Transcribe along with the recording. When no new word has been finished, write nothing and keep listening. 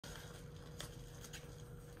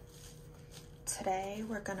Today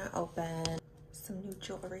we're gonna open some new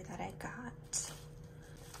jewelry that I got.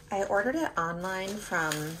 I ordered it online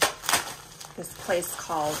from this place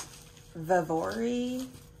called Vivori.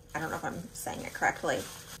 I don't know if I'm saying it correctly.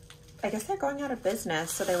 I guess they're going out of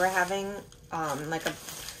business, so they were having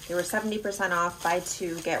they were 70% off, buy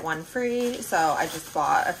two get one free. So I just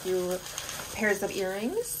bought a few pairs of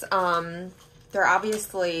earrings. They're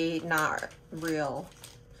obviously not real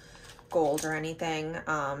gold or anything,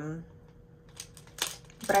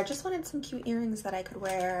 but I just wanted some cute earrings that I could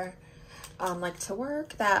wear like to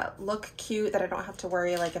work, that look cute, that I don't have to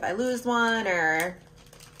worry like if I lose one or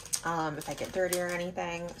if I get dirty or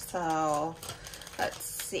anything. So let's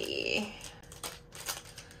see.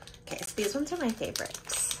 Okay, so these ones are my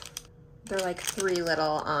favorites. They're like three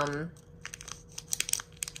little,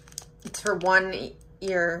 it's for one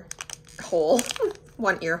ear hole,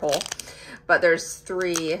 one ear hole, but there's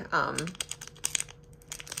three,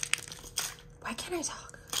 why can't I talk?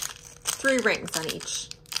 3 rings on each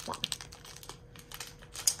one.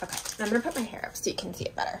 Okay, I'm gonna put my hair up so you can see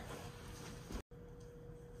it better.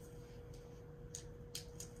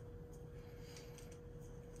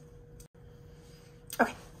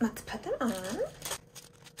 Okay, let's put them on.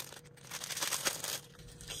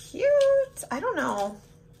 Cute. I don't know.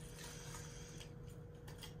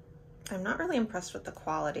 I'm not really impressed with the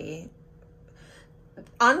quality.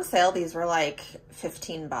 On sale, these were like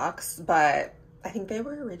 15 bucks, but I think they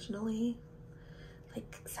were originally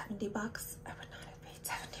like 70 bucks. I would not have paid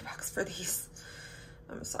 70 bucks for these.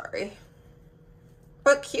 I'm sorry.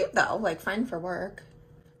 But cute though, like fine for work.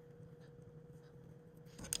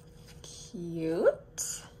 Cute.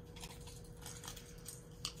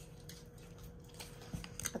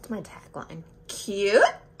 That's my tagline. Cute.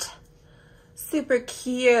 Super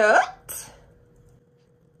cute.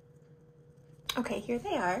 Okay, here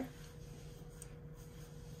they are.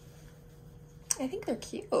 I think they're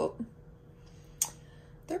cute.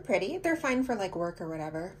 They're pretty. They're fine for like work or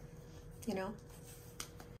whatever, you know?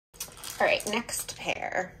 All right, next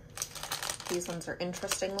pair. These ones are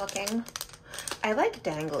interesting looking. I like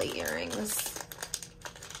dangly earrings,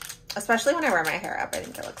 especially when I wear my hair up. I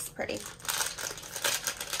think it looks pretty.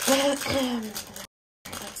 Let's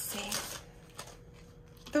see.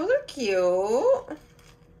 Those are cute.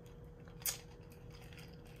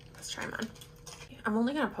 Let's try them on. I'm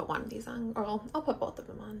only gonna put one of these on, or I'll put both of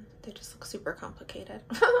them on. They just look super complicated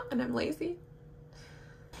and I'm lazy.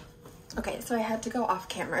 Okay, so I had to go off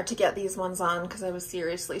camera to get these ones on because I was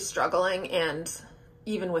seriously struggling, and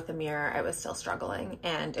even with the mirror, I was still struggling,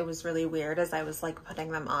 and it was really weird as I was like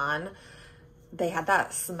putting them on. They had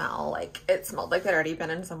that smell, like it smelled like they'd already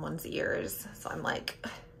been in someone's ears. So I'm like,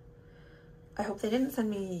 I hope they didn't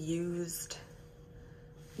send me used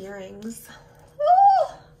earrings.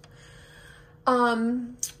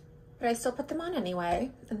 But I still put them on anyway,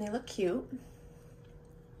 and they look cute.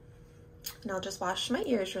 And I'll just wash my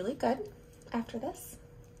ears really good after this.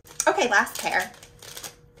 Okay, last pair.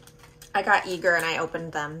 I got eager and I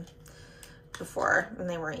opened them before, and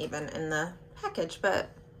they weren't even in the package, but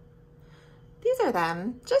these are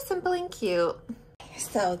them. Just simple and cute.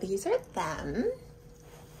 So these are them.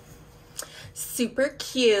 Super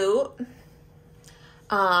cute.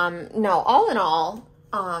 No, all in all,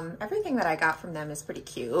 everything that I got from them is pretty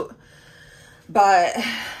cute, but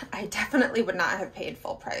I definitely would not have paid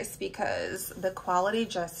full price because the quality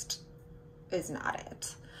just is not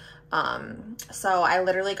it. So I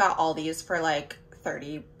literally got all these for like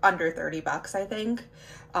under 30 bucks, I think.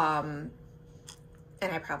 And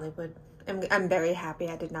I probably would, I'm very happy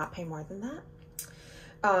I did not pay more than that.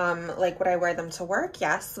 Like, would I wear them to work?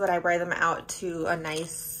 Yes. Would I wear them out to a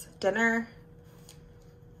nice dinner?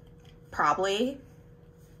 Probably.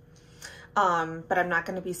 But I'm not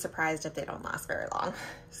going to be surprised if they don't last very long.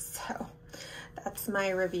 So that's my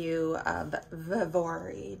review of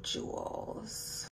Vivori jewels.